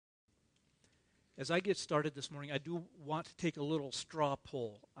As I get started this morning, I do want to take a little straw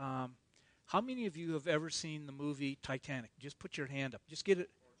poll. How many of you have ever seen the movie Titanic? Just put your hand up. Just get it.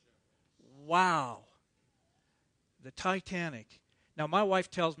 Wow. The Titanic. Now, my wife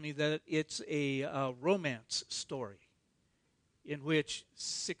tells me that it's a romance story in which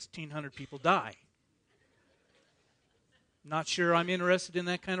 1,600 people die. Not sure I'm interested in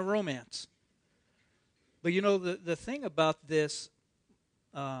that kind of romance. But you know, the thing about this,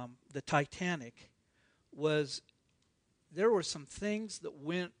 the Titanic, was there were some things that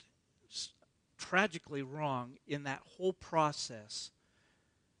went tragically wrong in that whole process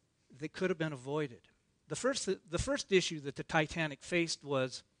that could have been avoided. The first issue that the Titanic faced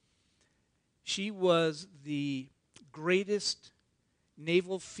was she was the greatest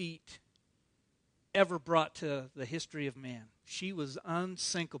naval feat ever brought to the history of man. She was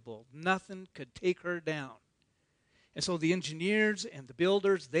unsinkable. Nothing could take her down. And so the engineers and the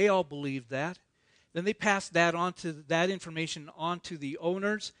builders, they all believed that. Then they passed that information on to the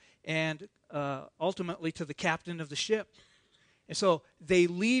owners and ultimately to the captain of the ship. And so they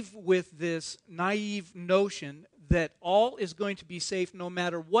leave with this naive notion that all is going to be safe no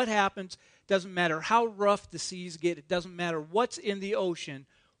matter what happens. Doesn't matter how rough the seas get. It doesn't matter what's in the ocean.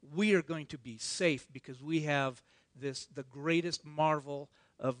 We are going to be safe because we have the greatest marvel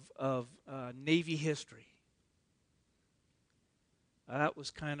of Navy history. That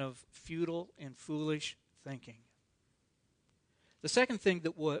was kind of futile and foolish thinking. The second thing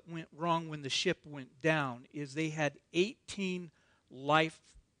that went wrong when the ship went down is they had 18 life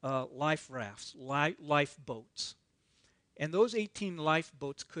rafts, lifeboats. And those 18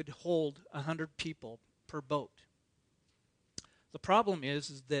 lifeboats could hold 100 people per boat. The problem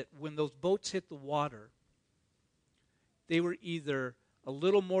is that when those boats hit the water, they were either a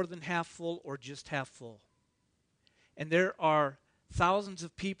little more than half full or just half full. And there are thousands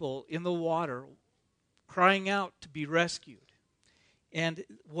of people in the water crying out to be rescued. And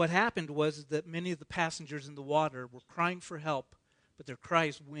what happened was that many of the passengers in the water were crying for help, but their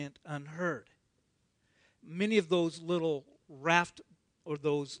cries went unheard. Many of those little raft or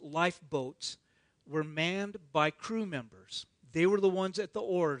those lifeboats were manned by crew members. They were the ones at the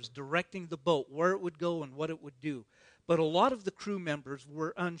oars directing the boat, where it would go and what it would do. But a lot of the crew members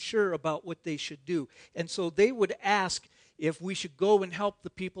were unsure about what they should do. And so they would ask if we should go and help the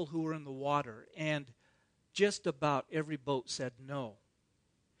people who were in the water. And just about every boat said no.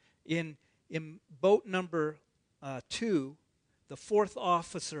 In boat number 2, the fourth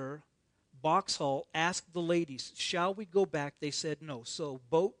officer, Boxhall, asked the ladies, shall we go back? They said no. So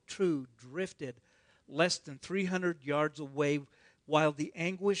boat 2 drifted less than 300 yards away while the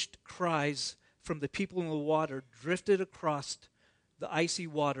anguished cries from the people in the water drifted across the icy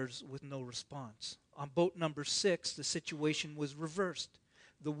waters with no response. On boat number 6, the situation was reversed.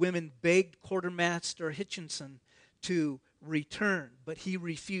 The women begged Quartermaster Hitchinson to return, but he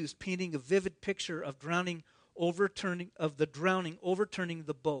refused, painting a vivid picture of overturning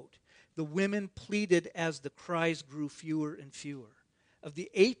the boat. The women pleaded as the cries grew fewer and fewer. Of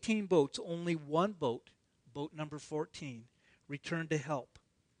the 18 boats, only one boat, boat number 14, returned to help.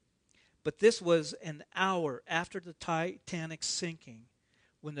 But this was an hour after the Titanic's sinking,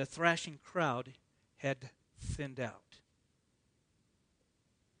 when the thrashing crowd had thinned out.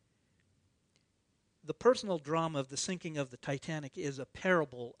 The personal drama of the sinking of the Titanic is a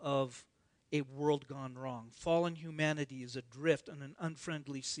parable of a world gone wrong. Fallen humanity is adrift on an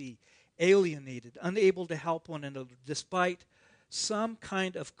unfriendly sea, alienated, unable to help one another, despite some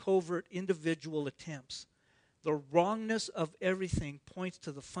kind of covert individual attempts. The wrongness of everything points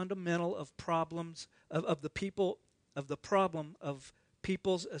to the fundamental of problems of the problem of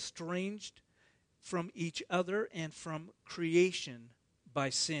peoples estranged from each other and from creation by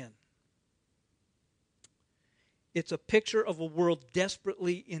sin. It's a picture of a world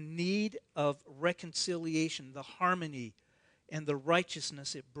desperately in need of reconciliation, the harmony and the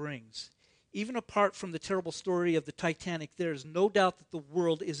righteousness it brings. Even apart from the terrible story of the Titanic, there is no doubt that the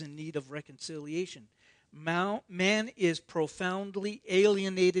world is in need of reconciliation. Man is profoundly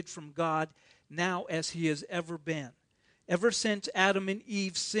alienated from God now as he has ever been. Ever since Adam and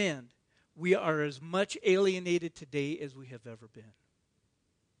Eve sinned, we are as much alienated today as we have ever been.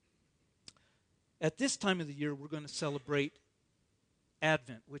 At this time of the year, we're going to celebrate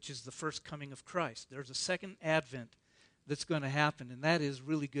Advent, which is the first coming of Christ. There's a second Advent that's going to happen, and that is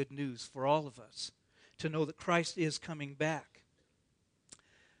really good news for all of us, to know that Christ is coming back.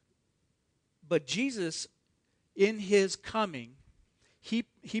 But Jesus, in his coming, he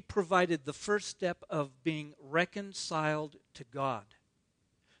provided the first step of being reconciled to God,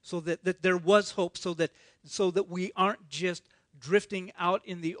 so that there was hope, so that we aren't just drifting out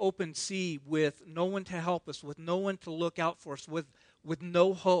in the open sea with no one to help us, with no one to look out for us, with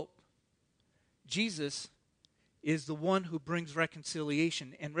no hope. Jesus is the one who brings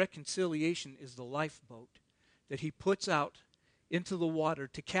reconciliation, and reconciliation is the lifeboat that he puts out into the water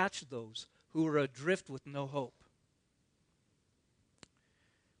to catch those who are adrift with no hope.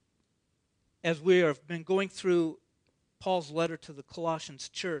 As we have been going through Paul's letter to the Colossians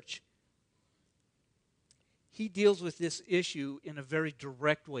church, he deals with this issue in a very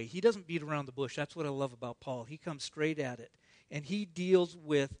direct way. He doesn't beat around the bush. That's what I love about Paul. He comes straight at it. And he deals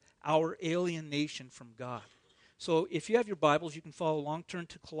with our alienation from God. So if you have your Bibles, you can follow along. Turn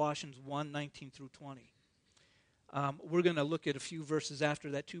to Colossians 1:19 through 20. We're going to look at a few verses after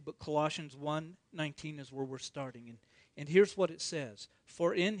that too, but Colossians 1:19 is where we're starting. And here's what it says.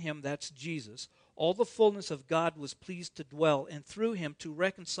 For in him, that's Jesus, all the fullness of God was pleased to dwell, and through him to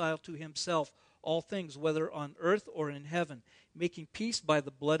reconcile to himself all things, whether on earth or in heaven, making peace by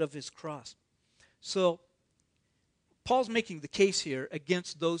the blood of his cross. So, Paul's making the case here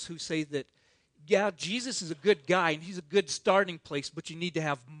against those who say that, yeah, Jesus is a good guy, and he's a good starting place, but you need to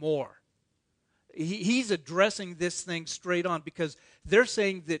have more. He's addressing this thing straight on, because they're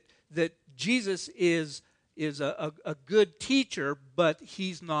saying that Jesus is a good teacher, but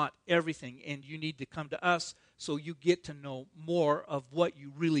he's not everything, and you need to come to us so you get to know more of what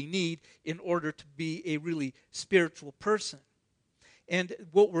you really need in order to be a really spiritual person. And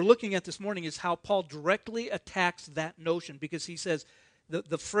what we're looking at this morning is how Paul directly attacks that notion, because he says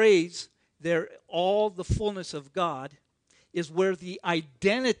the phrase there, all the fullness of God, is where the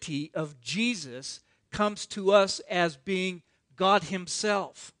identity of Jesus comes to us as being God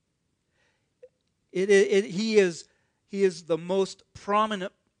himself. He is the most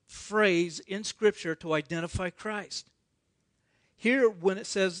prominent phrase in Scripture to identify Christ. Here, when it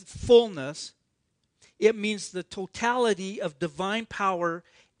says fullness, it means the totality of divine power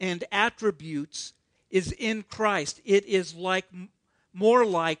and attributes is in Christ. It is more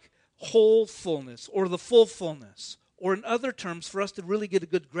like whole fullness, or the full fullness. Or in other terms, for us to really get a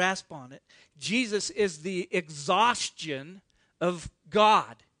good grasp on it, Jesus is the exhaustion of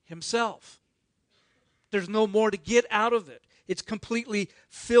God himself. There's no more to get out of it. It's completely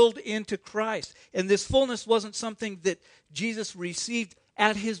filled into Christ. And this fullness wasn't something that Jesus received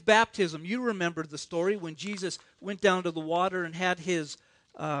at his baptism. You remember the story when Jesus went down to the water and had his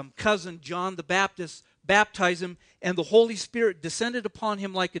cousin John the Baptist baptize him, and the Holy Spirit descended upon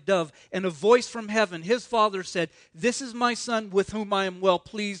him like a dove, and a voice from heaven, his Father, said, "This is my Son with whom I am well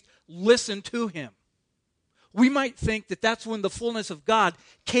pleased. Listen to him." We might think that that's when the fullness of God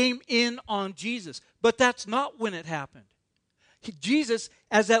came in on Jesus, but that's not when it happened. Jesus,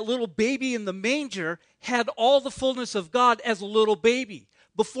 as that little baby in the manger, had all the fullness of God as a little baby.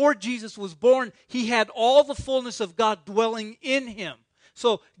 Before Jesus was born, he had all the fullness of God dwelling in him.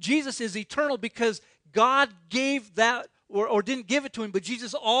 So Jesus is eternal because God gave that, or didn't give it to him, but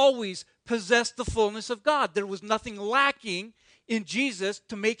Jesus always possessed the fullness of God. There was nothing lacking in Jesus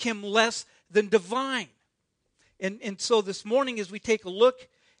to make him less than divine. And so this morning, as we take a look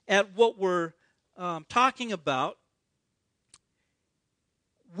at what we're talking about,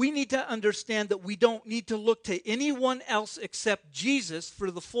 we need to understand that we don't need to look to anyone else except Jesus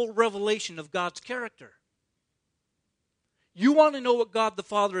for the full revelation of God's character. You want to know what God the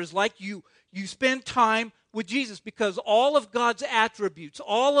Father is like, you spend time with Jesus, because all of God's attributes,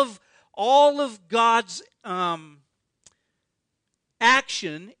 all of God's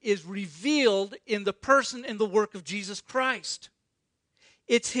action is revealed in the person and the work of Jesus Christ.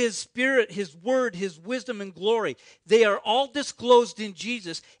 It's his Spirit, his Word, his wisdom and glory. They are all disclosed in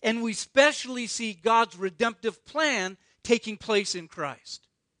Jesus, and we especially see God's redemptive plan taking place in Christ.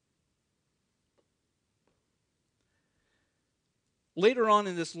 Later on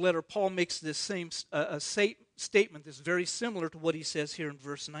in this letter, Paul makes this same statement that's very similar to what he says here in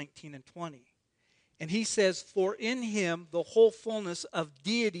verse 19 and 20. And he says, "For in him the whole fullness of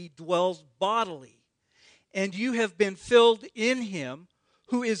deity dwells bodily, and you have been filled in him,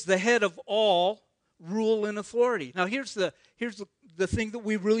 who is the head of all rule and authority." Now here's the thing that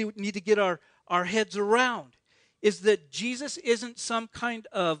we really need to get our heads around, is that Jesus isn't some kind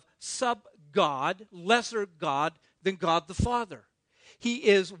of sub-God, lesser God than God the Father. He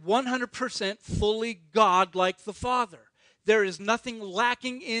is 100% fully God like the Father. There is nothing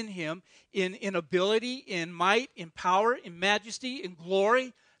lacking in him in ability, in might, in power, in majesty, in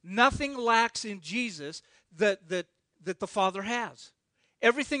glory. Nothing lacks in Jesus that the Father has.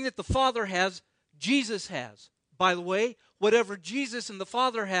 Everything that the Father has, Jesus has. By the way, whatever Jesus and the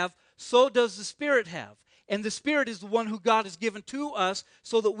Father have, so does the Spirit have. And the Spirit is the one who God has given to us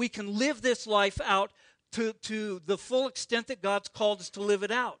so that we can live this life out to the full extent that God's called us to live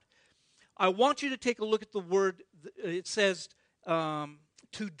it out. I want you to take a look at the word. It says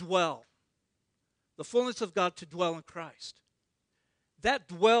to dwell. The fullness of God, to dwell in Christ. That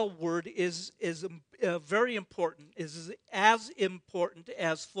dwell word is very important, is as important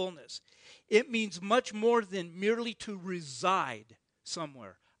as fullness. It means much more than merely to reside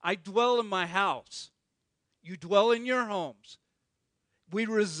somewhere. I dwell in my house. You dwell in your homes. We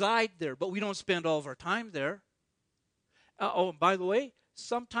reside there, but we don't spend all of our time there. And by the way,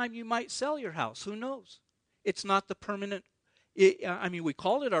 sometime you might sell your house. Who knows? It's not the permanent. We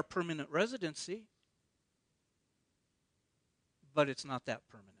call it our permanent residency, but it's not that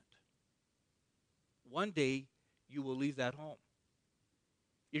permanent. One day, you will leave that home.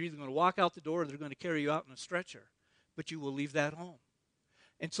 You're either going to walk out the door or they're going to carry you out in a stretcher, but you will leave that home.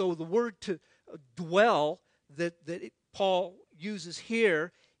 And so the word to dwell that Paul uses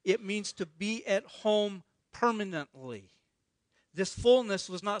here, it means to be at home permanently. This fullness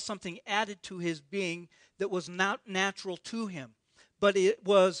was not something added to his being that was not natural to him, but it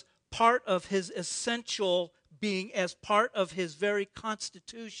was part of his essential being, as part of his very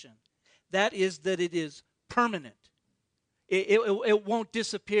constitution. That is, that it is permanent. It won't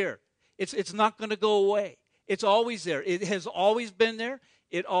disappear. It's not going to go away. It's always there. It has always been there.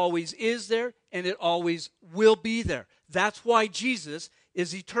 It always is there, and it always will be there. That's why Jesus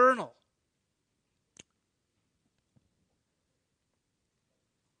is eternal.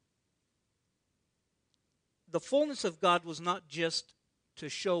 The fullness of God was not just to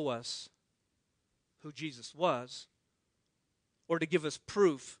show us who Jesus was, or to give us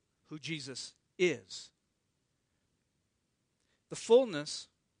proof who Jesus is. The fullness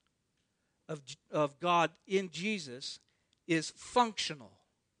of God in Jesus is functional.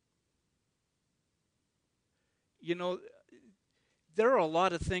 You know, there are a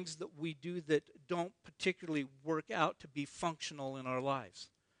lot of things that we do that don't particularly work out to be functional in our lives.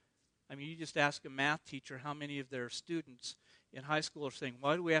 I mean, you just ask a math teacher how many of their students in high school are saying,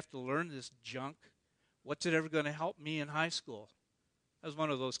 why do we have to learn this junk? What's it ever going to help me in high school? I was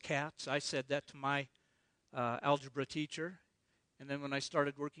one of those cats. I said that to my algebra teacher. And then when I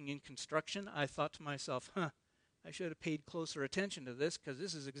started working in construction, I thought to myself, I should have paid closer attention to this, because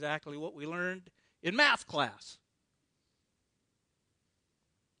this is exactly what we learned in math class.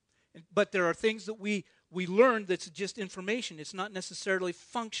 But there are things that we learn that's just information. It's not necessarily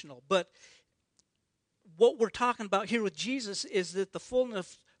functional. But what we're talking about here with Jesus is that the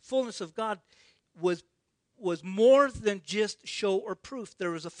fullness of God was more than just show or proof.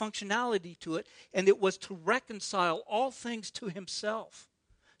 There was a functionality to it, and it was to reconcile all things to himself.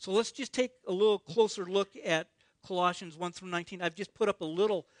 So let's just take a little closer look at Colossians 1 through 19. I've just put up a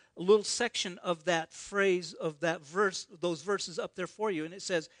little section of that phrase, of that verse, those verses up there for you. And it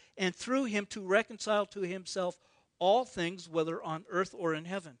says, and through him to reconcile to himself all things, whether on earth or in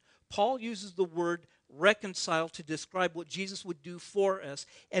heaven. Paul uses the word reconcile to describe what Jesus would do for us.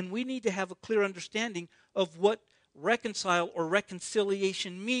 And we need to have a clear understanding of what reconcile or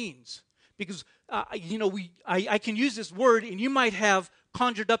reconciliation means. Because, I can use this word, and you might have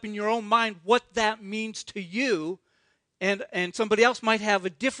conjured up in your own mind what that means to you, and somebody else might have a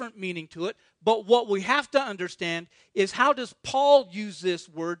different meaning to it. But what we have to understand is, how does Paul use this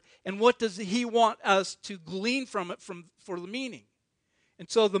word, and what does he want us to glean from it for the meaning? And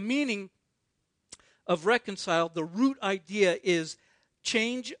so the meaning of reconcile, the root idea is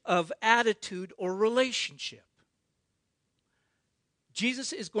change of attitude or relationship.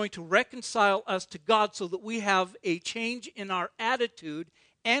 Jesus is going to reconcile us to God so that we have a change in our attitude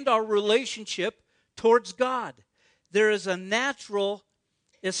and our relationship towards God. There is a natural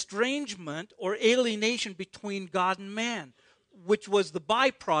estrangement or alienation between God and man, which was the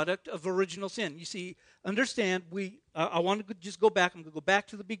byproduct of original sin. You see, understand, I want to just go back. I'm going to go back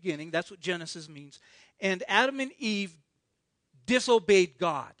to the beginning. That's what Genesis means. And Adam and Eve disobeyed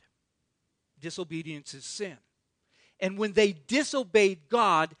God. Disobedience is sin. And when they disobeyed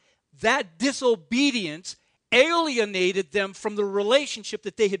God, that disobedience alienated them from the relationship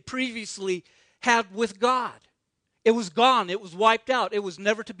that they had previously had with God. It was gone. It was wiped out. It was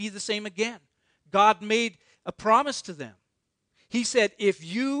never to be the same again. God made a promise to them. He said, if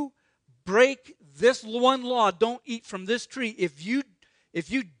you break this one law, don't eat from this tree, if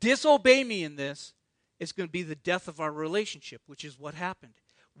you disobey me in this, it's going to be the death of our relationship, which is what happened.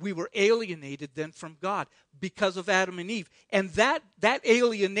 We were alienated then from God because of Adam and Eve. And that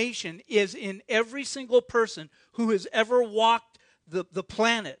alienation is in every single person who has ever walked the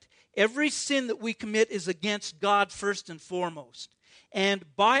planet. Every sin that we commit is against God first and foremost. And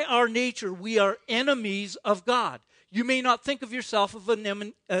by our nature, we are enemies of God. You may not think of yourself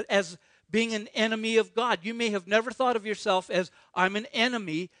as being an enemy of God. You may have never thought of yourself as, I'm an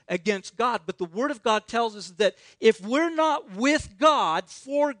enemy against God. But the Word of God tells us that if we're not with God,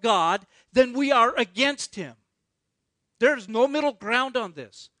 for God, then we are against Him. There is no middle ground on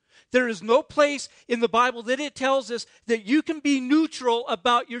this. There is no place in the Bible that it tells us that you can be neutral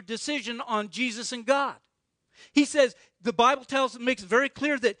about your decision on Jesus and God. He says, the Bible makes it very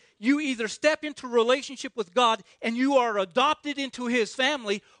clear that you either step into relationship with God and you are adopted into His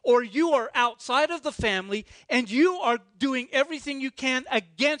family, or you are outside of the family and you are doing everything you can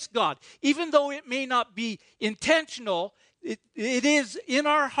against God. Even though it may not be intentional, it is in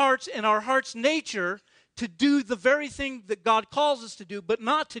our hearts and our heart's nature to do the very thing that God calls us to do, but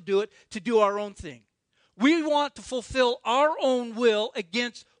not to do it, to do our own thing. We want to fulfill our own will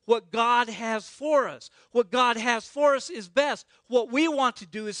against what God has for us. What God has for us is best. What we want to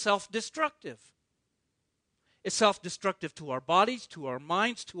do is self-destructive. It's self-destructive to our bodies, to our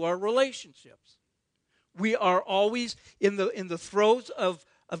minds, to our relationships. We are always in the throes of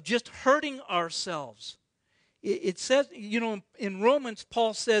just hurting ourselves. It says, in Romans,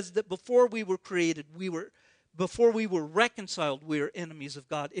 Paul says that before we were created, before we were reconciled, we are enemies of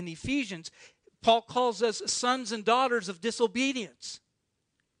God. In Ephesians, Paul calls us sons and daughters of disobedience.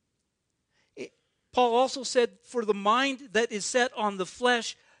 Paul also said, for the mind that is set on the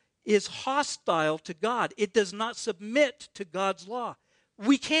flesh is hostile to God. It does not submit to God's law.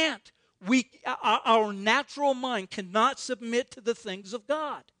 We can't. Our natural mind cannot submit to the things of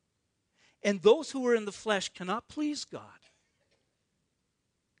God. And those who are in the flesh cannot please God.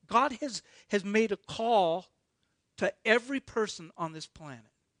 God has made a call to every person on this planet.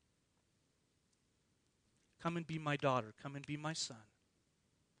 Come and be my daughter. Come and be my son.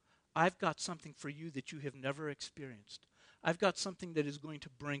 I've got something for you that you have never experienced. I've got something that is going to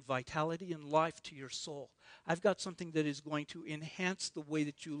bring vitality and life to your soul. I've got something that is going to enhance the way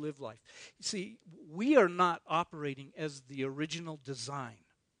that you live life. You see, we are not operating as the original design.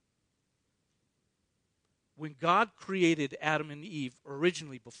 When God created Adam and Eve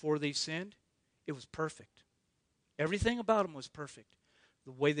originally before they sinned, it was perfect. Everything about them was perfect.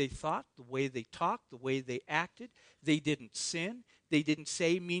 The way they thought, the way they talked, the way they acted. They didn't sin. They didn't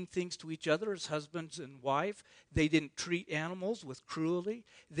say mean things to each other as husbands and wife. They didn't treat animals with cruelty.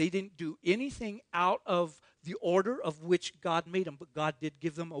 They didn't do anything out of the order of which God made them, but God did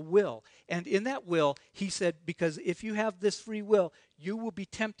give them a will. And in that will, He said, because if you have this free will, you will be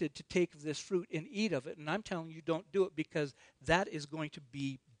tempted to take of this fruit and eat of it. And I'm telling you, don't do it, because that is going to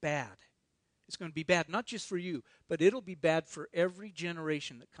be bad. It's going to be bad, not just for you, but it'll be bad for every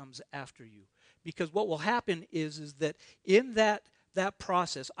generation that comes after you. Because what will happen is that in that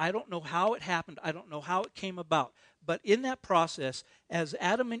process, I don't know how it happened, I don't know how it came about, but in that process, as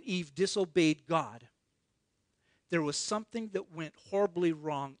Adam and Eve disobeyed God, there was something that went horribly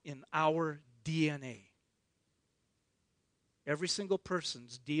wrong in our DNA. Every single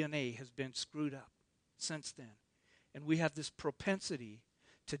person's DNA has been screwed up since then. And we have this propensity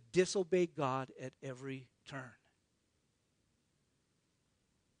to disobey God at every turn.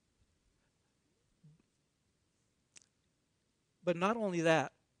 But not only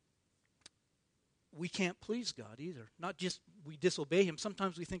that, we can't please God either. Not just we disobey Him.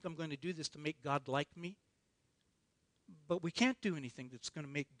 Sometimes we think, I'm going to do this to make God like me. But we can't do anything that's going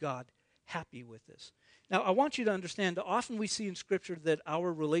to make God happy with us. Now, I want you to understand that often we see in Scripture that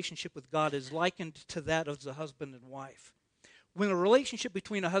our relationship with God is likened to that of the husband and wife. When a relationship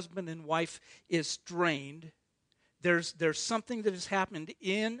between a husband and wife is strained, there's something that has happened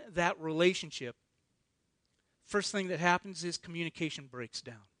in that relationship. First thing that happens is communication breaks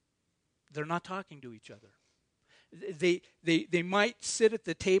down. They're not talking to each other. They might sit at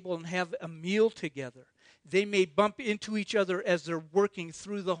the table and have a meal together. They may bump into each other as they're working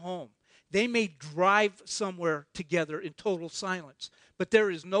through the home. They may drive somewhere together in total silence. But there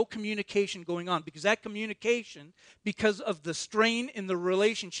is no communication going on, because that communication, because of the strain in the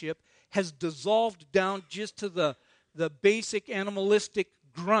relationship, has dissolved down just to the basic animalistic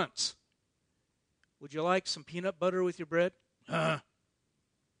grunts. Would you like some peanut butter with your bread? You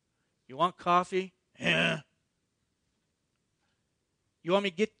want coffee? You want me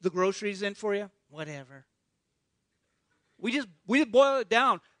to get the groceries in for you? Whatever. We boil it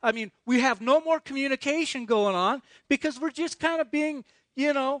down. I mean, we have no more communication going on because we're just kind of being,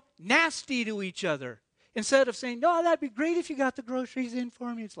 nasty to each other. Instead of saying, no, that'd be great if you got the groceries in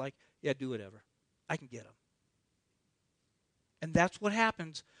for me. It's like, yeah, do whatever. I can get them. And that's what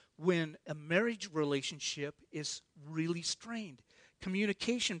happens when a marriage relationship is really strained.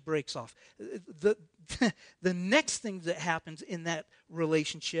 Communication breaks off. The next thing that happens in that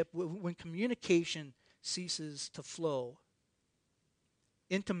relationship, when communication ceases to flow,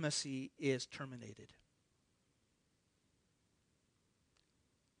 intimacy is terminated.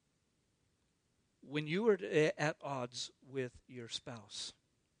 When you are at odds with your spouse,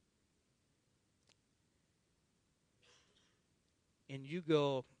 and you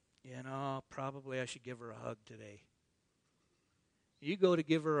go, probably I should give her a hug today. You go to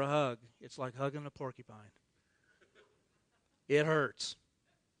give her a hug, it's like hugging a porcupine. It hurts.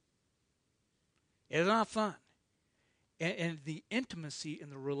 It's not fun. And the intimacy in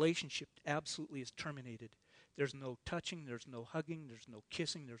the relationship absolutely is terminated. There's no touching, there's no hugging, there's no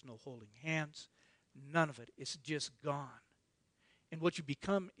kissing, there's no holding hands. None of it. It's just gone. And what you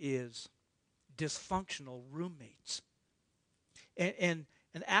become is dysfunctional roommates. And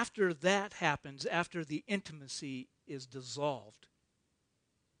after that happens, after the intimacy is dissolved,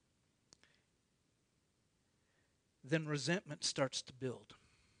 then resentment starts to build.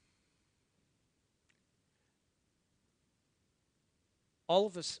 All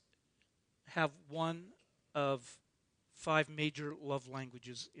of us have one of 5 major love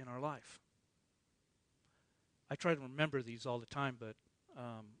languages in our life. I try to remember these all the time, but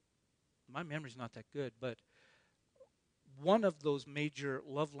my memory's not that good. But one of those major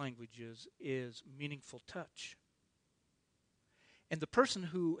love languages is meaningful touch. And the person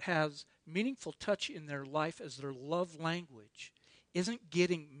who has meaningful touch in their life as their love language isn't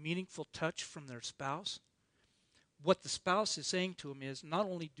getting meaningful touch from their spouse. What the spouse is saying to him is, not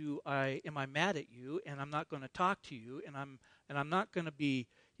only am I mad at you, and I'm not going to talk to you, and I'm not going to be,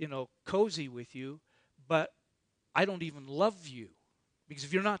 cozy with you, but I don't even love you. Because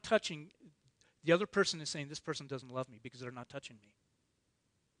if you're not touching, the other person is saying, this person doesn't love me because they're not touching me.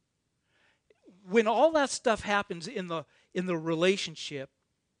 When all that stuff happens in the relationship,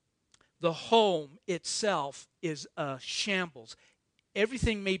 the home itself is a shambles.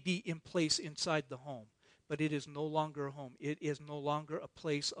 Everything may be in place inside the home, but it is no longer a home. It is no longer a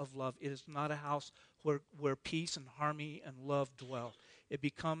place of love. It is not a house where peace and harmony and love dwell. It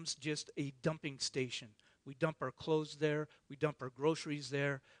becomes just a dumping station. We dump our clothes there. We dump our groceries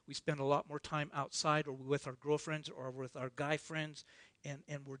there. We spend a lot more time outside or with our girlfriends or with our guy friends, and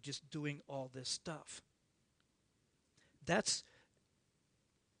we're just doing all this stuff. That's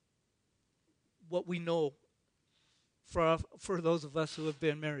what we know for those of us who have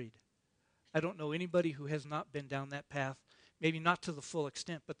been married. I don't know anybody who has not been down that path, maybe not to the full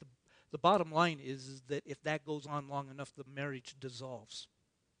extent, but the bottom line is that if that goes on long enough, the marriage dissolves.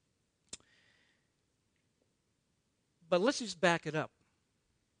 But let's just back it up.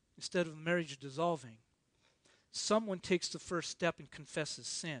 Instead of the marriage dissolving, someone takes the first step and confesses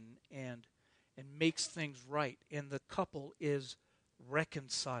sin and makes things right, and the couple is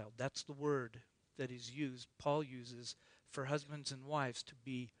reconciled. That's the word that is used, Paul uses for husbands and wives to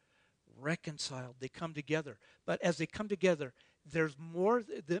be reconciled. They come together. But as they come together, there's more,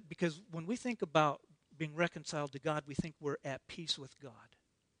 because when we think about being reconciled to God, we think we're at peace with God.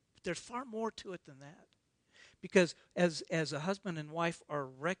 But there's far more to it than that. Because as a husband and wife are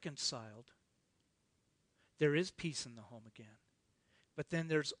reconciled, there is peace in the home again. But then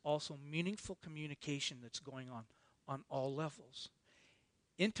there's also meaningful communication that's going on all levels.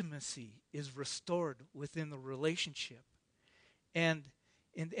 Intimacy is restored within the relationship. And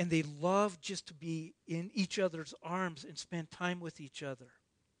they love just to be in each other's arms and spend time with each other.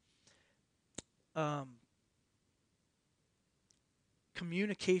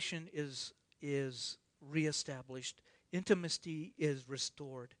 Communication is reestablished. Intimacy is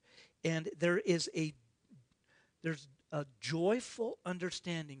restored. And there's a joyful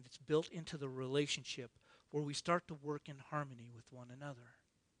understanding that's built into the relationship where we start to work in harmony with one another.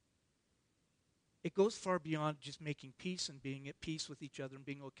 It goes far beyond just making peace and being at peace with each other and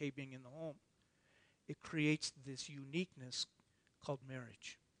being okay being in the home. It creates this uniqueness called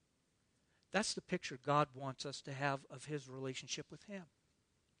marriage. That's the picture God wants us to have of his relationship with him.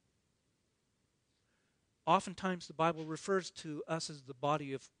 Oftentimes the Bible refers to us as the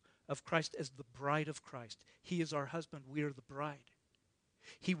body of Christ as the bride of Christ. He is our husband. We are the bride.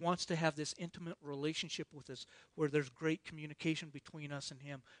 He wants to have this intimate relationship with us where there's great communication between us and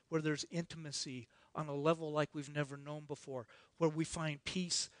him, where there's intimacy on a level like we've never known before, where we find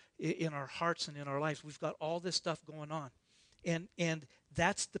peace in our hearts and in our lives. We've got all this stuff going on. And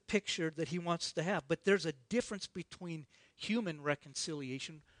that's the picture that he wants to have. But there's a difference between human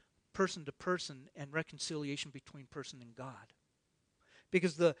reconciliation, person to person, and reconciliation between person and God.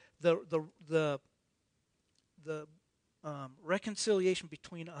 Because the reconciliation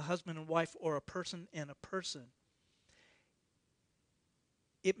between a husband and wife or a person and a person,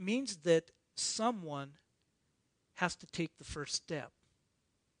 it means that someone has to take the first step.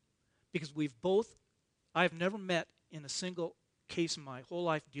 Because I've never met in a single case in my whole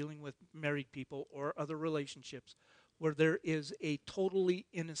life dealing with married people or other relationships where there is a totally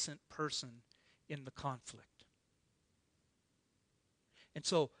innocent person in the conflict. And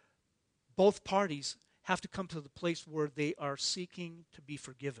so both parties have to come to the place where they are seeking to be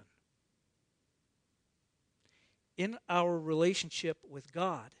forgiven. In our relationship with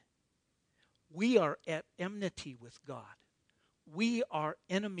God, we are at enmity with God. We are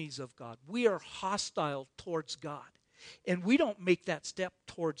enemies of God. We are hostile towards God. And we don't make that step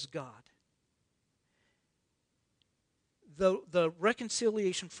towards God. The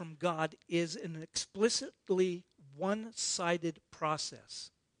reconciliation from God is an explicitly one-sided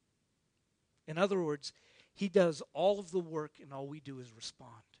process. In other words, He does all of the work and all we do is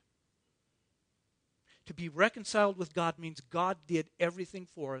respond. To be reconciled with God means God did everything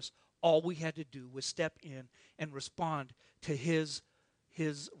for us. All we had to do was step in and respond to His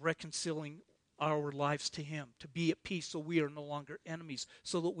reconciling our lives to Him, to be at peace so we are no longer enemies,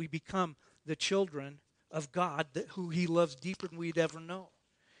 so that we become the children of God who He loves deeper than we'd ever know.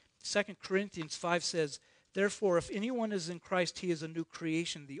 2 Corinthians 5 says, "Therefore, if anyone is in Christ, he is a new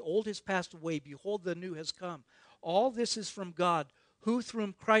creation. The old has passed away. Behold, the new has come. All this is from God, who through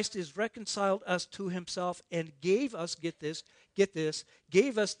whom Christ is reconciled us to Himself and gave us," get this,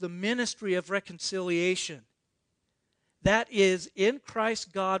 gave us the ministry of reconciliation. That is, in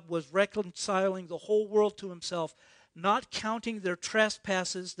Christ God was reconciling the whole world to Himself, not counting their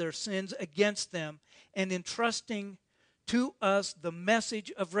trespasses, their sins against them, and entrusting to us the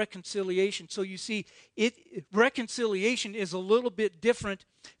message of reconciliation. So you see, reconciliation is a little bit different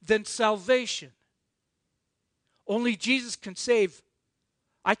than salvation. Only Jesus can save.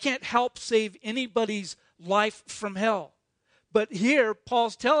 I can't help save anybody's life from hell. But here,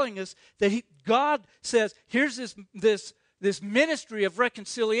 Paul's telling us that God says, here's this ministry of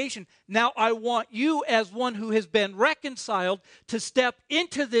reconciliation. Now I want you, as one who has been reconciled, to step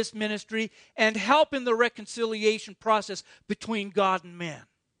into this ministry and help in the reconciliation process between God and man.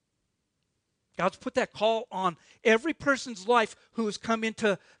 God's put that call on every person's life who has come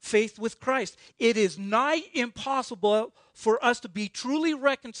into faith with Christ. It is nigh impossible for us to be truly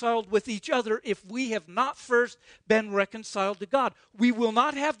reconciled with each other if we have not first been reconciled to God. We will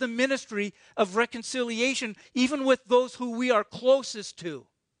not have the ministry of reconciliation even with those who we are closest to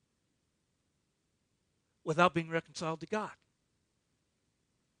without being reconciled to God.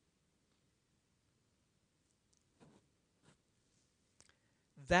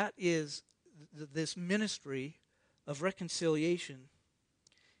 That is this ministry of reconciliation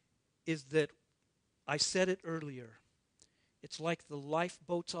is that, I said it earlier, it's like the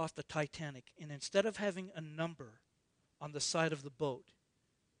lifeboats off the Titanic. And instead of having a number on the side of the boat,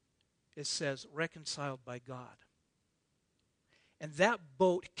 it says, reconciled by God. And that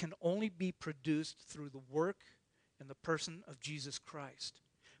boat can only be produced through the work and the person of Jesus Christ.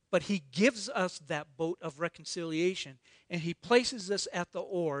 But He gives us that boat of reconciliation, and He places us at the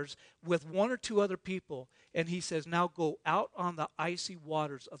oars with one or two other people, and He says, now go out on the icy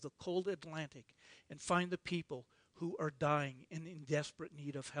waters of the cold Atlantic and find the people who are dying and in desperate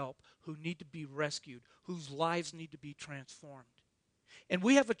need of help, who need to be rescued, whose lives need to be transformed. And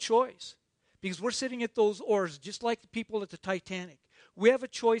we have a choice, because we're sitting at those oars just like the people at the Titanic. We have a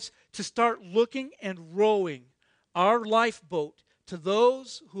choice to start looking and rowing our lifeboat to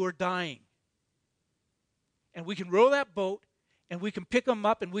those who are dying. And we can row that boat, and we can pick them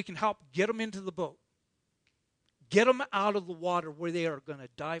up, and we can help get them into the boat. Get them out of the water where they are going to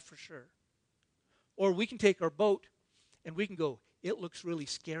die for sure. Or we can take our boat, and we can go, it looks really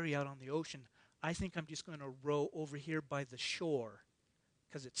scary out on the ocean. I think I'm just going to row over here by the shore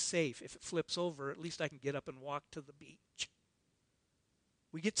because it's safe. If it flips over, at least I can get up and walk to the beach.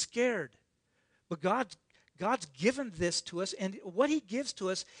 We get scared. But God's given this to us, and what He gives to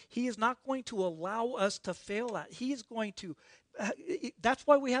us, He is not going to allow us to fail at. He is going to, that's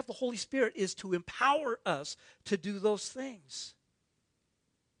why we have the Holy Spirit, is to empower us to do those things.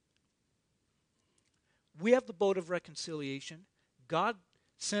 We have the boat of reconciliation. God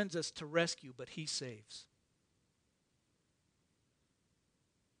sends us to rescue, but He saves.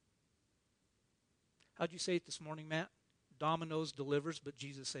 How'd you say it this morning, Matt? Domino's delivers, but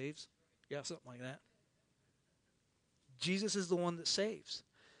Jesus saves? Yeah, something like that. Jesus is the one that saves.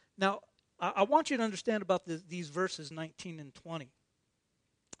 Now, I want you to understand about these verses 19 and 20.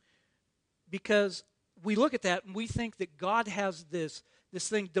 Because we look at that and we think that God has this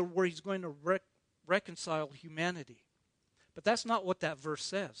thing where He's going to reconcile humanity. But that's not what that verse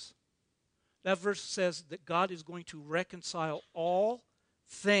says. That verse says that God is going to reconcile all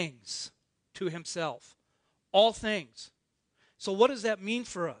things to Himself. All things. So what does that mean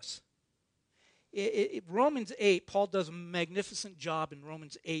for us? Romans 8, Paul does a magnificent job in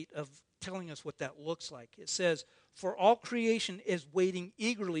Romans 8 of telling us what that looks like. It says, "For all creation is waiting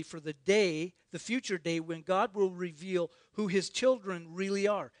eagerly for the day, the future day, when God will reveal who his children really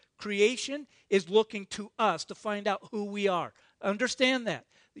are." Creation is looking to us to find out who we are. Understand that.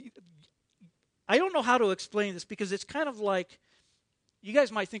 I don't know how to explain this because it's kind of like, you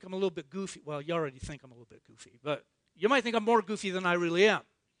guys might think I'm a little bit goofy. Well, you already think I'm a little bit goofy, but you might think I'm more goofy than I really am.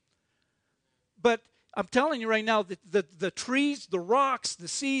 But I'm telling you right now that the trees, the rocks, the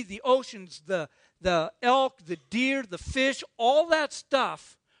sea, the oceans, the elk, the deer, the fish, all that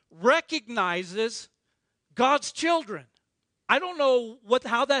stuff recognizes God's children. I don't know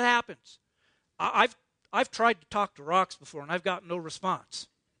how that happens. I've tried to talk to rocks before, and I've got no response.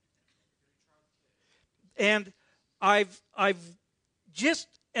 And I've just,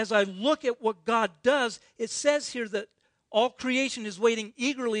 as I look at what God does, it says here that all creation is waiting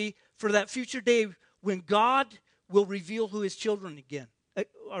eagerly for that future day when God will reveal who his children again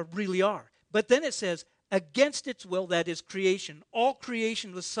really are. But then it says, against its will, that is creation, all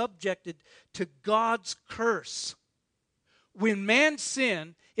creation was subjected to God's curse. When man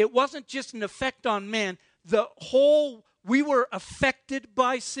sinned, it wasn't just an effect on man. We were affected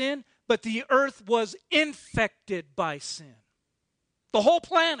by sin, but the earth was infected by sin. The whole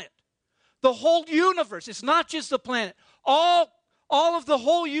planet, the whole universe. It's not just the planet. All of the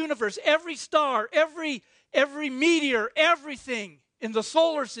whole universe, every star, every meteor, everything in the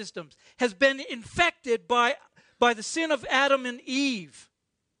solar systems has been infected by the sin of Adam and Eve.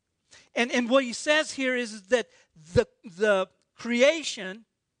 And what he says here is that the creation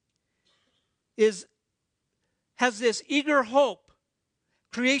has this eager hope.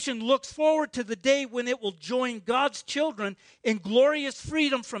 Creation looks forward to the day when it will join God's children in glorious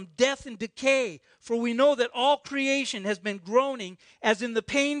freedom from death and decay. For we know that all creation has been groaning as in the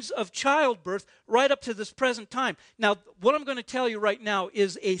pains of childbirth right up to this present time. Now, what I'm going to tell you right now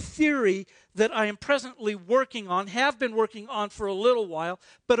is a theory that I am presently working on, have been working on for a little while,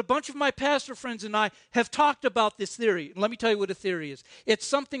 but a bunch of my pastor friends and I have talked about this theory. And let me tell you what a theory is. It's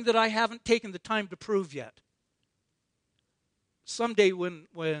something that I haven't taken the time to prove yet. Someday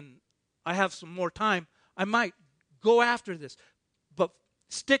when I have some more time, I might go after this. But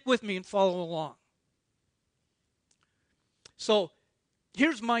stick with me and follow along. So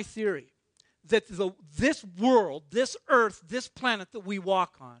here's my theory. That this world, this earth, this planet that we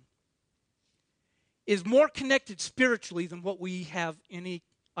walk on is more connected spiritually than what we have any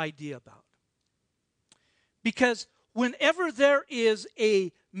idea about. Because whenever there is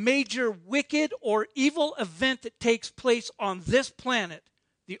a major wicked or evil event that takes place on this planet,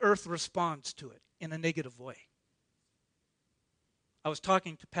 the earth responds to it in a negative way. I was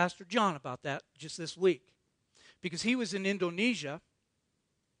talking to Pastor John about that just this week because he was in Indonesia.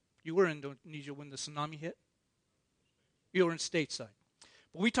 You were in Indonesia when the tsunami hit? You were in stateside.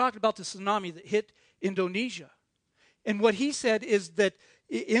 But we talked about the tsunami that hit Indonesia. And what he said is that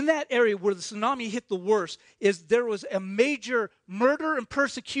in that area where the tsunami hit the worst, is there was a major murder and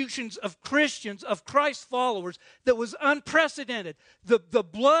persecutions of Christians, of Christ followers, that was unprecedented. The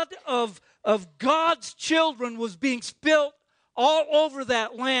blood of God's children was being spilt all over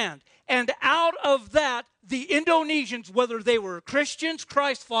that land. And out of that, the Indonesians, whether they were Christians,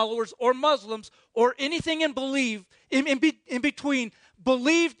 Christ followers, or Muslims, or anything in between,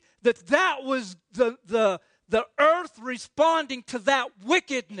 believed that was the earth responding to that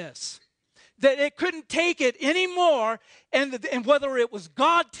wickedness, that it couldn't take it anymore, and whether it was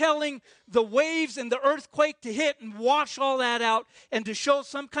God telling the waves and the earthquake to hit and wash all that out and to show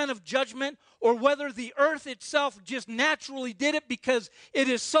some kind of judgment, or whether the earth itself just naturally did it because it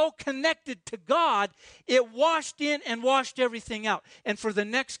is so connected to God, it washed in and washed everything out. And for the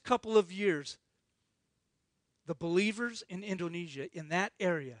next couple of years, the believers in Indonesia, in that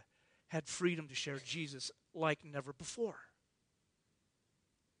area, had freedom to share Jesus like never before.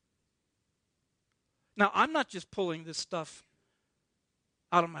 Now, I'm not just pulling this stuff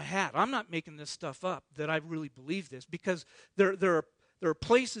out of my hat. I'm not making this stuff up that I really believe this, because there are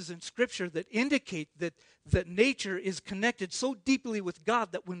places in Scripture that indicate that nature is connected so deeply with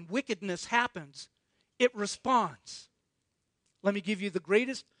God that when wickedness happens, it responds. Let me give you the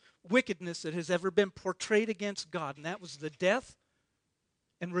greatest wickedness that has ever been portrayed against God, and that was the death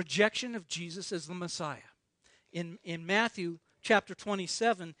and rejection of Jesus as the Messiah. In Matthew chapter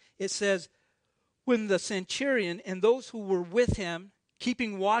 27, it says, when the centurion and those who were with him,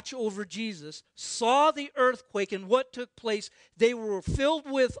 keeping watch over Jesus, saw the earthquake and what took place, they were filled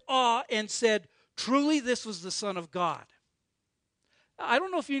with awe and said, truly this was the Son of God. I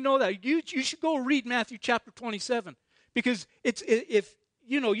don't know if you know that. You should go read Matthew chapter 27, because if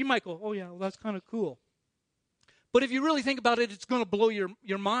you might go, oh yeah, well, that's kind of cool. But if you really think about it, it's going to blow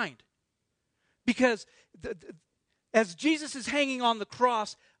your mind. Because as Jesus is hanging on the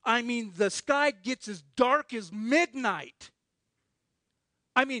cross, I mean, the sky gets as dark as midnight.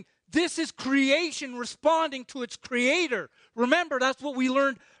 I mean, this is creation responding to its creator. Remember, that's what we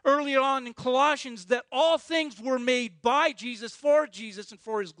learned earlier on in Colossians, that all things were made by Jesus, for Jesus, and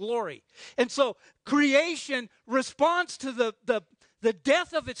for his glory. And so creation responds to the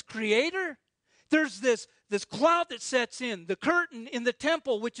death of its creator. There's this cloud that sets in. The curtain in the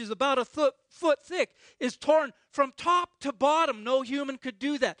temple, which is about a foot thick, is torn from top to bottom. No human could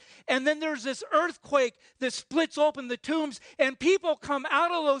do that. And then there's this earthquake that splits open the tombs, and people come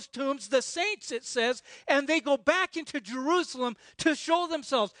out of those tombs, the saints, it says, and they go back into Jerusalem to show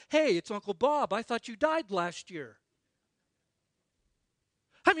themselves. Hey, it's Uncle Bob. I thought you died last year.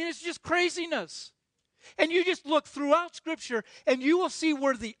 I mean, it's just craziness. And you just look throughout Scripture and you will see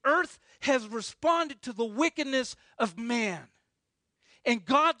where the earth has responded to the wickedness of man. And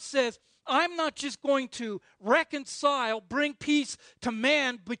God says, I'm not just going to bring peace to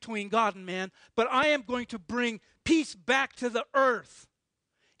man between God and man, but I am going to bring peace back to the earth.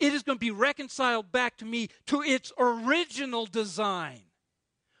 It is going to be reconciled back to me, to its original design.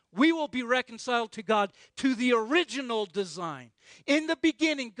 We will be reconciled to God, to the original design. In the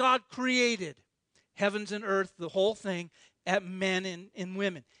beginning, God created heavens and earth, the whole thing, at men and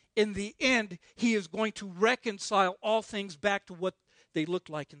women. In the end, he is going to reconcile all things back to what they looked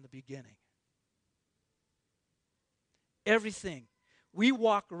like in the beginning. Everything. We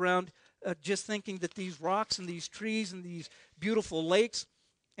walk around just thinking that these rocks and these trees and these beautiful lakes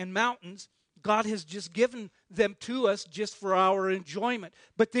and mountains, God has just given them to us just for our enjoyment.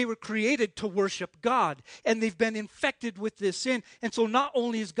 But they were created to worship God. And they've been infected with this sin. And so not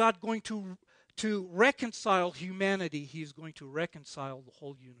only is God going to reconcile humanity, he's going to reconcile the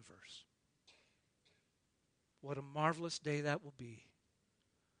whole universe. What a marvelous day that will be.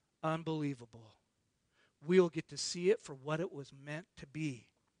 Unbelievable. We'll get to see it for what it was meant to be.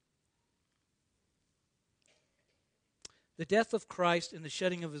 The death of Christ and the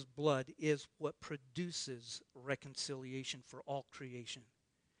shedding of his blood is what produces reconciliation for all creation.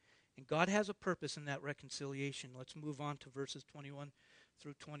 And God has a purpose in that reconciliation. Let's move on to verses 21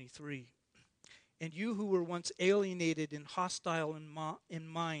 through 23. And you who were once alienated and hostile in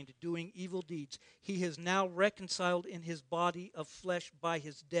mind, doing evil deeds, he has now reconciled in his body of flesh by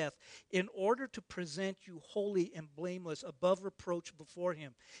his death, in order to present you holy and blameless, above reproach before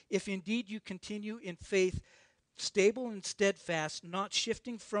him. If indeed you continue in faith, stable and steadfast, not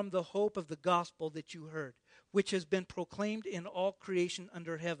shifting from the hope of the gospel that you heard, which has been proclaimed in all creation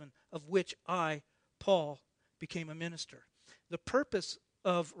under heaven, of which I, Paul, became a minister. The purpose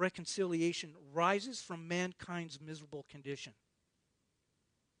of reconciliation rises from mankind's miserable condition.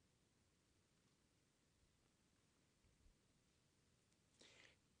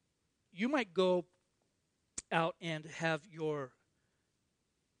 You might go out and have your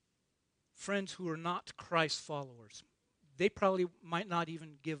friends who are not Christ followers. They probably might not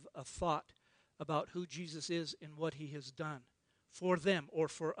even give a thought about who Jesus is and what he has done for them or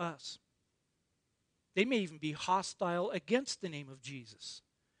for us. They may even be hostile against the name of Jesus,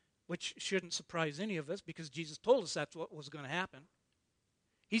 which shouldn't surprise any of us because Jesus told us that's what was going to happen.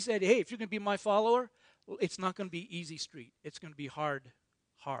 He said, hey, if you're going to be my follower, well, it's not going to be easy street. It's going to be hard.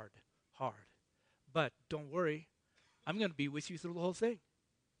 But don't worry, I'm going to be with you through the whole thing.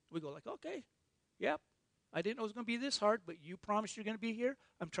 We go like, okay, yep. I didn't know it was going to be this hard, but you promised you're going to be here.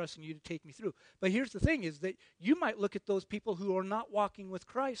 I'm trusting you to take me through. But here's the thing is that you might look at those people who are not walking with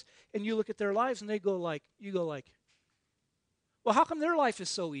Christ, and you look at their lives, and you go like, well, how come their life is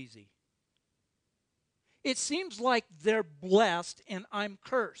so easy? It seems like they're blessed and I'm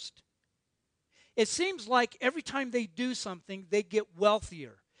cursed. It seems like every time they do something, they get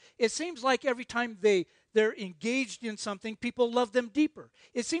wealthier. It seems like every time they're engaged in something, people love them deeper.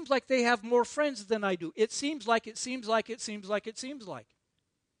 It seems like they have more friends than I do. It seems like.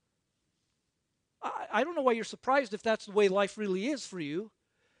 I don't know why you're surprised if that's the way life really is for you,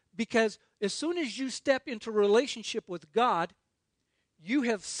 because as soon as you step into a relationship with God, you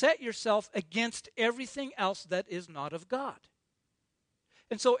have set yourself against everything else that is not of God.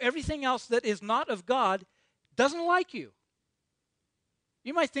 And so everything else that is not of God doesn't like you.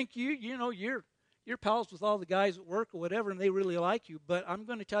 You might think you're pals with all the guys at work or whatever, and they really like you. But I'm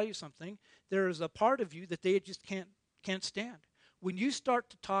going to tell you something. There is a part of you that they just can't stand. When you start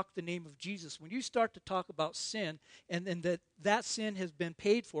to talk the name of Jesus, when you start to talk about sin, and that sin has been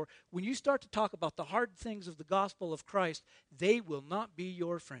paid for, when you start to talk about the hard things of the gospel of Christ, they will not be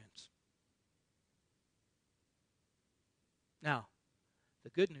your friends. Now, The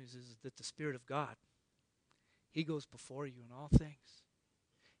good news is that the Spirit of God, He goes before you in all things.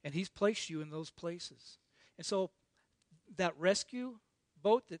 And He's placed you in those places. And so that rescue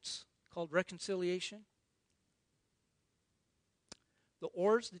boat that's called reconciliation, the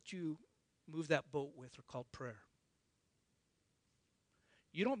oars that you move that boat with are called prayer.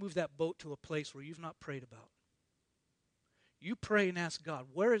 You don't move that boat to a place where you've not prayed about. You pray and ask God,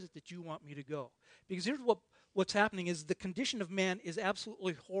 where is it that you want me to go? Because here's what's happening is the condition of man is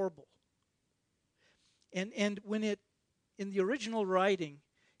absolutely horrible. And when in the original writing,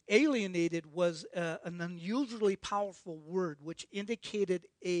 alienated was an unusually powerful word which indicated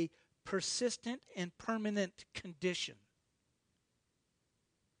a persistent and permanent condition.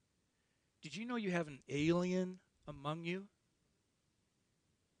 Did you know you have an alien among you?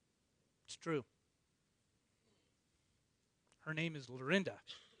 It's true. Her name is Lorinda.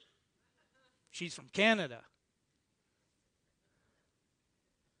 She's from Canada.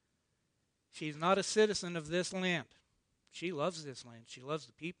 She's not a citizen of this land. She loves this land. She loves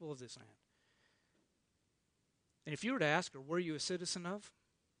the people of this land. And if you were to ask her, were you a citizen of?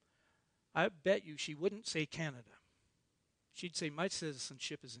 I bet you she wouldn't say Canada. She'd say, my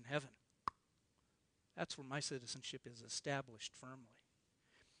citizenship is in heaven. That's where my citizenship is established firmly.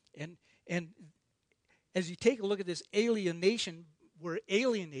 And as you take a look at this alienation, we're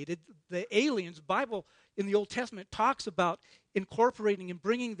alienated. The aliens, Bible in the Old Testament talks about incorporating and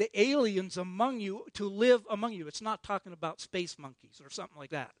bringing the aliens among you to live among you. It's not talking about space monkeys or something like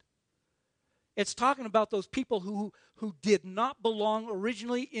that. It's talking about those people who did not belong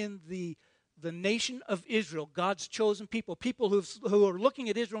originally in the nation of Israel, God's chosen people. People who are looking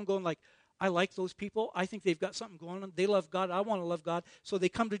at Israel and going like, I like those people. I think they've got something going on. They love God. I want to love God. So they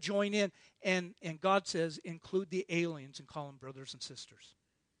come to join in. And God says, include the aliens and call them brothers and sisters.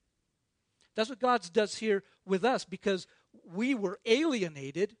 That's what God does here with us, because we were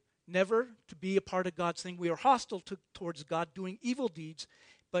alienated, never to be a part of God's thing. We are hostile towards God, doing evil deeds.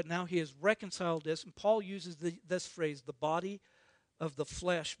 But now He has reconciled us. And Paul uses this phrase, the body of the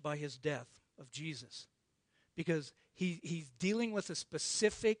flesh by His death of Jesus. Because he's dealing with a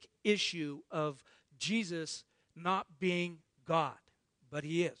specific issue of Jesus not being God, but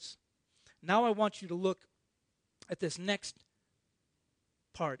He is. Now I want you to look at this next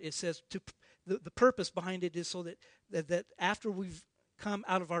part. It says the purpose behind it is so that after we've come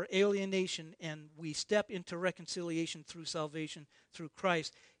out of our alienation and we step into reconciliation through salvation through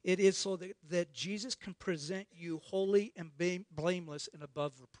Christ, it is so that Jesus can present you holy and blameless and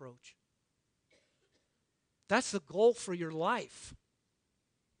above reproach. That's the goal for your life.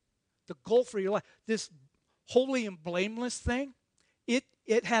 The goal for your life. This holy and blameless thing,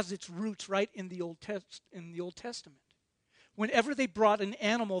 it has its roots right in the Old Testament. Whenever they brought an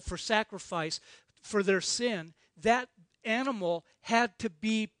animal for sacrifice for their sin, that animal had to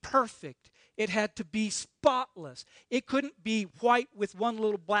be perfect. It had to be spotless. It couldn't be white with one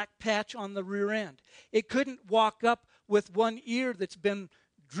little black patch on the rear end. It couldn't walk up with one ear that's been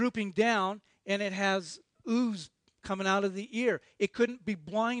drooping down and it has ooze coming out of the ear. It couldn't be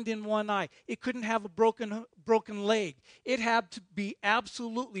blind in one eye. It couldn't have a broken leg. It had to be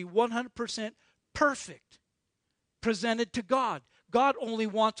absolutely 100% perfect, presented to God. God only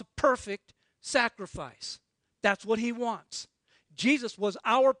wants a perfect sacrifice. That's what He wants. Jesus was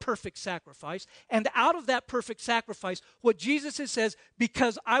our perfect sacrifice, and out of that perfect sacrifice, what Jesus says,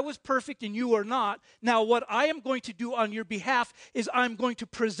 because I was perfect and you are not, now what I am going to do on your behalf is I'm going to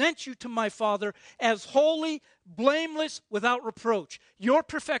present you to my Father as holy, blameless, without reproach. Your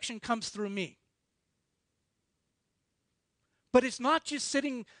perfection comes through me. But it's not just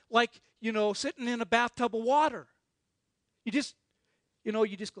sitting sitting in a bathtub of water. You just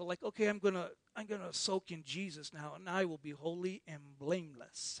go like, okay, I'm gonna soak in Jesus now, and I will be holy and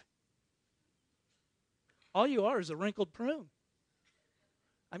blameless. All you are is a wrinkled prune.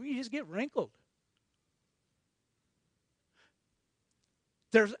 I mean, you just get wrinkled.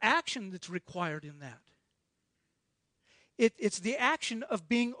 There's action that's required in that. It's the action of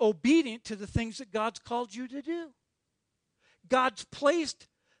being obedient to the things that God's called you to do. God's placed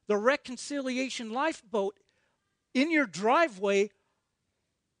the reconciliation lifeboat in your driveway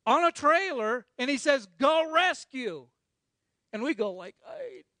on a trailer, and He says, go rescue. And we go like,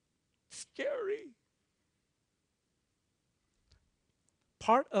 scary.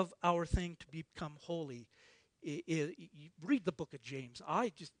 Part of our thing to become holy is you read the book of James.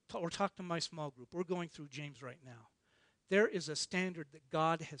 We're talking to my small group. We're going through James right now. There is a standard that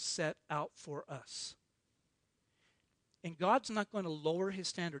God has set out for us. And God's not going to lower His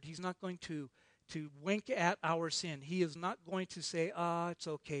standard. He's not going to wink at our sin. He is not going to say, it's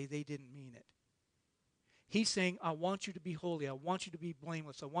okay, they didn't mean it. He's saying, I want you to be holy. I want you to be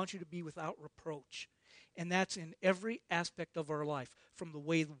blameless. I want you to be without reproach. And that's in every aspect of our life, from the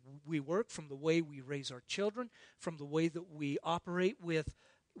way we work, from the way we raise our children, from the way that we operate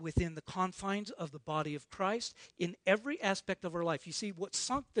within the confines of the body of Christ, in every aspect of our life. You see, what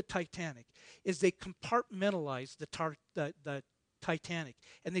sunk the Titanic is they compartmentalized the Titanic.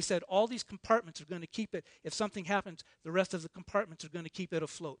 And they said all these compartments are going to keep it, if something happens, the rest of the compartments are going to keep it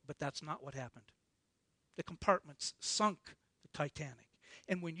afloat. But that's not what happened. The compartments sunk the Titanic.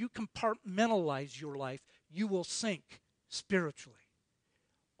 And when you compartmentalize your life, you will sink spiritually.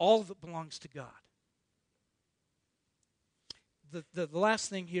 All of it belongs to God. The last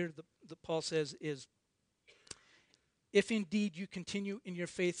thing here that Paul says is, if indeed you continue in your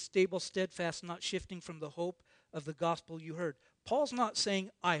faith, stable, steadfast, not shifting from the hope of the gospel you heard. Paul's not saying,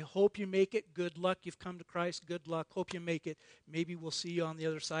 I hope you make it. Good luck. You've come to Christ. Good luck. Hope you make it. Maybe we'll see you on the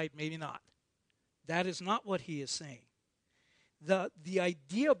other side. Maybe not. That is not what he is saying. The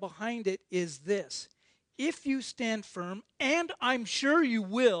idea behind it is this. If you stand firm, and I'm sure you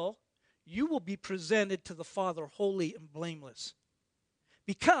will be presented to the Father holy and blameless.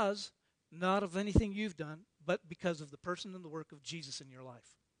 Because, not of anything you've done, but because of the person and the work of Jesus in your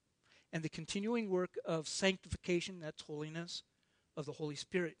life. And the continuing work of sanctification, that's holiness, of the Holy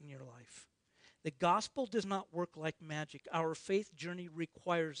Spirit in your life. The gospel does not work like magic. Our faith journey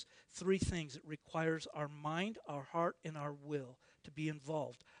requires three things. It requires our mind, our heart, and our will to be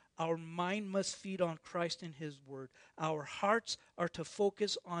involved. Our mind must feed on Christ and His Word. Our hearts are to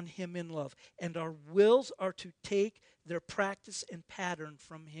focus on Him in love. And our wills are to take their practice and pattern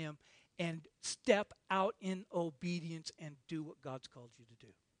from Him and step out in obedience and do what God's called you to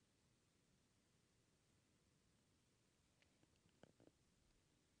do.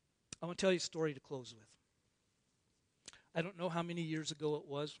 I want to tell you a story to close with. I don't know how many years ago it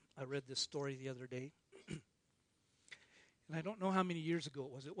was. I read this story the other day. And I don't know how many years ago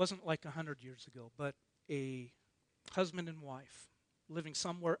it was. It wasn't like 100 years ago, but a husband and wife living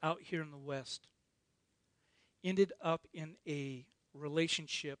somewhere out here in the West ended up in a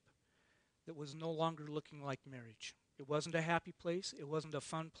relationship that was no longer looking like marriage. It wasn't a happy place. It wasn't a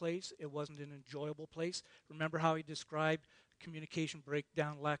fun place. It wasn't an enjoyable place. Remember how he described communication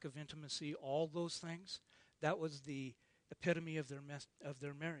breakdown, lack of intimacy, all those things? That was the epitome of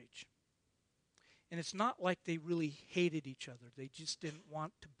their marriage. And it's not like they really hated each other. They just didn't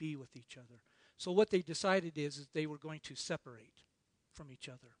want to be with each other. So what they decided is they were going to separate from each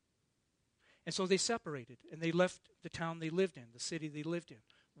other. And so they separated, and they left the town they lived in, the city they lived in.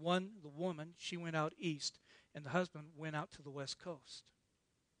 The woman, she went out east, and the husband went out to the west coast.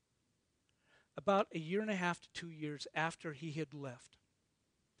 About 1.5 to 2 years after he had left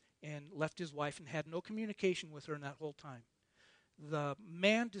his wife and had no communication with her in that whole time, the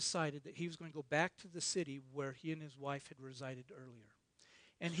man decided that he was going to go back to the city where he and his wife had resided earlier.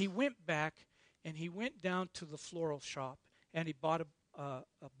 And he went back, and he went down to the floral shop, and he bought a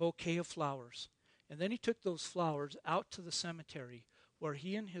bouquet of flowers. And then he took those flowers out to the cemetery where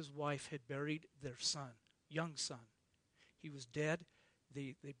he and his wife had buried their son, young son. He was dead.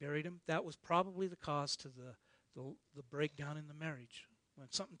 They buried him. That was probably the cause to the breakdown in the marriage. When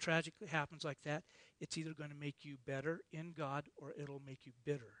something tragic happens like that, it's either going to make you better in God or it'll make you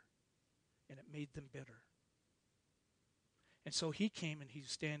bitter. And it made them bitter. And so he came and he's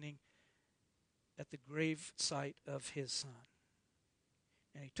standing at the grave site of his son.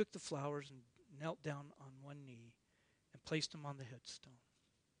 And he took the flowers and knelt down on one knee and placed them on the headstone.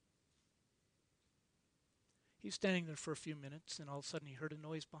 He was standing there for a few minutes, and all of a sudden he heard a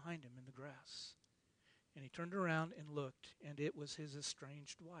noise behind him in the grass. And he turned around and looked, and it was his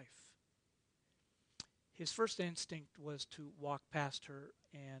estranged wife. His first instinct was to walk past her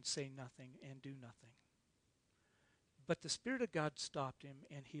and say nothing and do nothing. But the Spirit of God stopped him,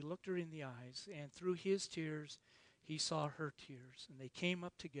 and he looked her in the eyes, and through his tears, he saw her tears. And they came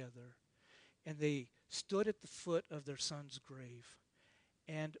up together, and they stood at the foot of their son's grave.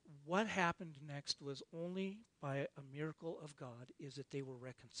 And what happened next was only by a miracle of God is that they were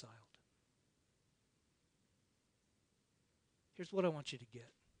reconciled. Here's what I want you to get.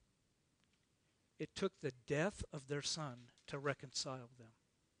 It took the death of their son to reconcile them.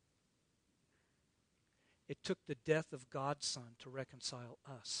 It took the death of God's Son to reconcile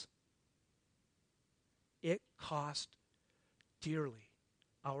us. It cost dearly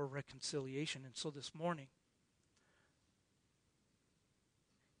our reconciliation. And so this morning,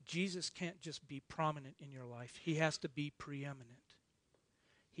 Jesus can't just be prominent in your life. He has to be preeminent.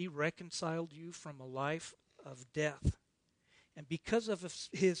 He reconciled you from a life of death And because of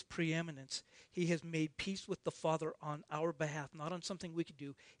his preeminence, he has made peace with the Father on our behalf, not on something we could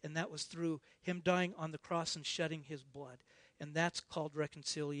do. And that was through him dying on the cross and shedding his blood. And that's called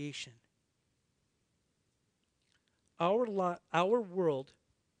reconciliation. Our world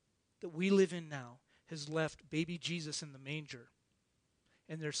that we live in now has left baby Jesus in the manger.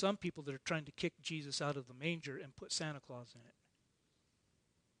 And there's some people that are trying to kick Jesus out of the manger and put Santa Claus in it.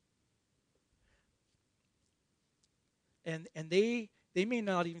 And they may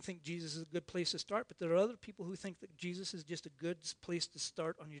not even think Jesus is a good place to start, but there are other people who think that Jesus is just a good place to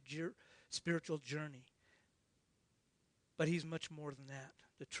start on your spiritual journey. But he's much more than that.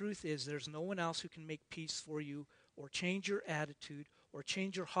 The truth is there's no one else who can make peace for you or change your attitude or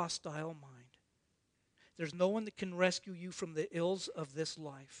change your hostile mind. There's no one that can rescue you from the ills of this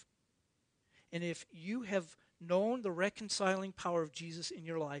life. And if you have known the reconciling power of Jesus in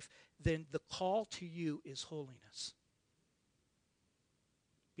your life, then the call to you is holiness.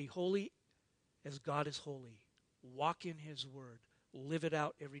 Be holy as God is holy. Walk in his word. Live it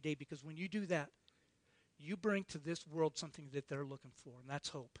out every day, because when you do that, you bring to this world something that they're looking for, and that's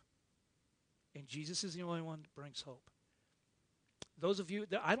hope. And Jesus is the only one that brings hope. Those of you,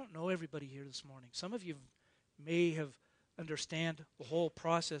 I don't know everybody here this morning. Some of you may have understand the whole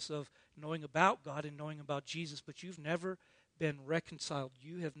process of knowing about God and knowing about Jesus, but you've never been reconciled.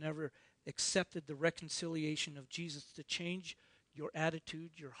 You have never accepted the reconciliation of Jesus to change your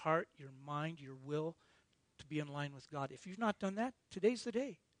attitude, your heart, your mind, your will to be in line with God. If you've not done that, today's the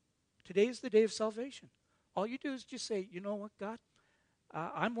day. Today is the day of salvation. All you do is just say, you know what, God?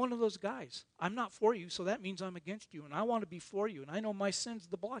 I'm one of those guys. I'm not for you, so that means I'm against you, and I want to be for you, and I know my sin's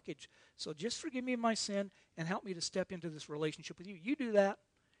the blockage. So just forgive me my sin and help me to step into this relationship with you. You do that,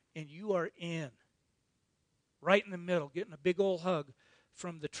 and you are in. Right in the middle, getting a big old hug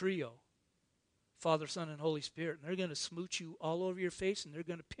from the trio, Father, Son, and Holy Spirit. And they're going to smooch you all over your face, and they're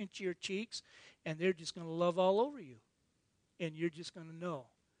going to pinch your cheeks, and they're just going to love all over you. And you're just going to know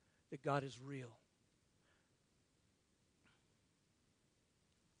that God is real.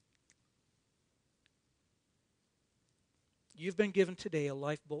 You've been given today a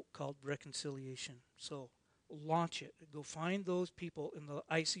lifeboat called reconciliation. So launch it. Go find those people in the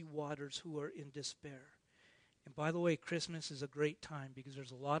icy waters who are in despair. And by the way, Christmas is a great time because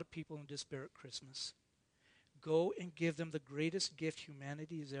there's a lot of people in despair at Christmas. Go and give them the greatest gift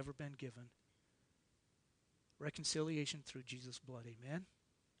humanity has ever been given. Reconciliation through Jesus' blood. Amen?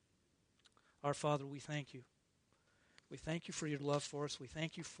 Our Father, we thank you. We thank you for your love for us. We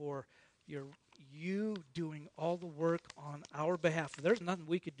thank you for you doing all the work on our behalf. There's nothing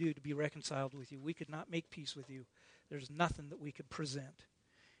we could do to be reconciled with you. We could not make peace with you. There's nothing that we could present.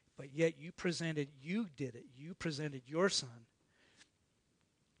 But yet you did it. You presented your Son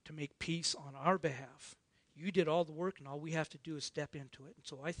to make peace on our behalf. You did all the work, and all we have to do is step into it. And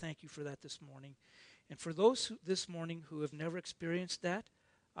so I thank you for that this morning. And for those this morning who have never experienced that,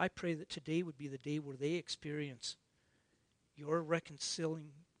 I pray that today would be the day where they experience your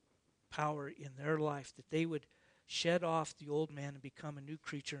reconciling power in their life, that they would shed off the old man and become a new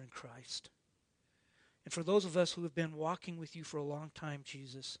creature in Christ. And for those of us who have been walking with you for a long time,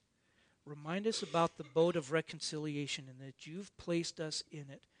 Jesus, remind us about the boat of reconciliation and that you've placed us in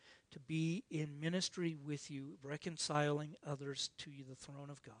it to be in ministry with you, reconciling others to you, the throne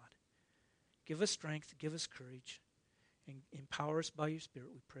of God. Give us strength, give us courage, and empower us by your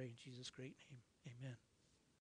Spirit, we pray in Jesus' great name. Amen.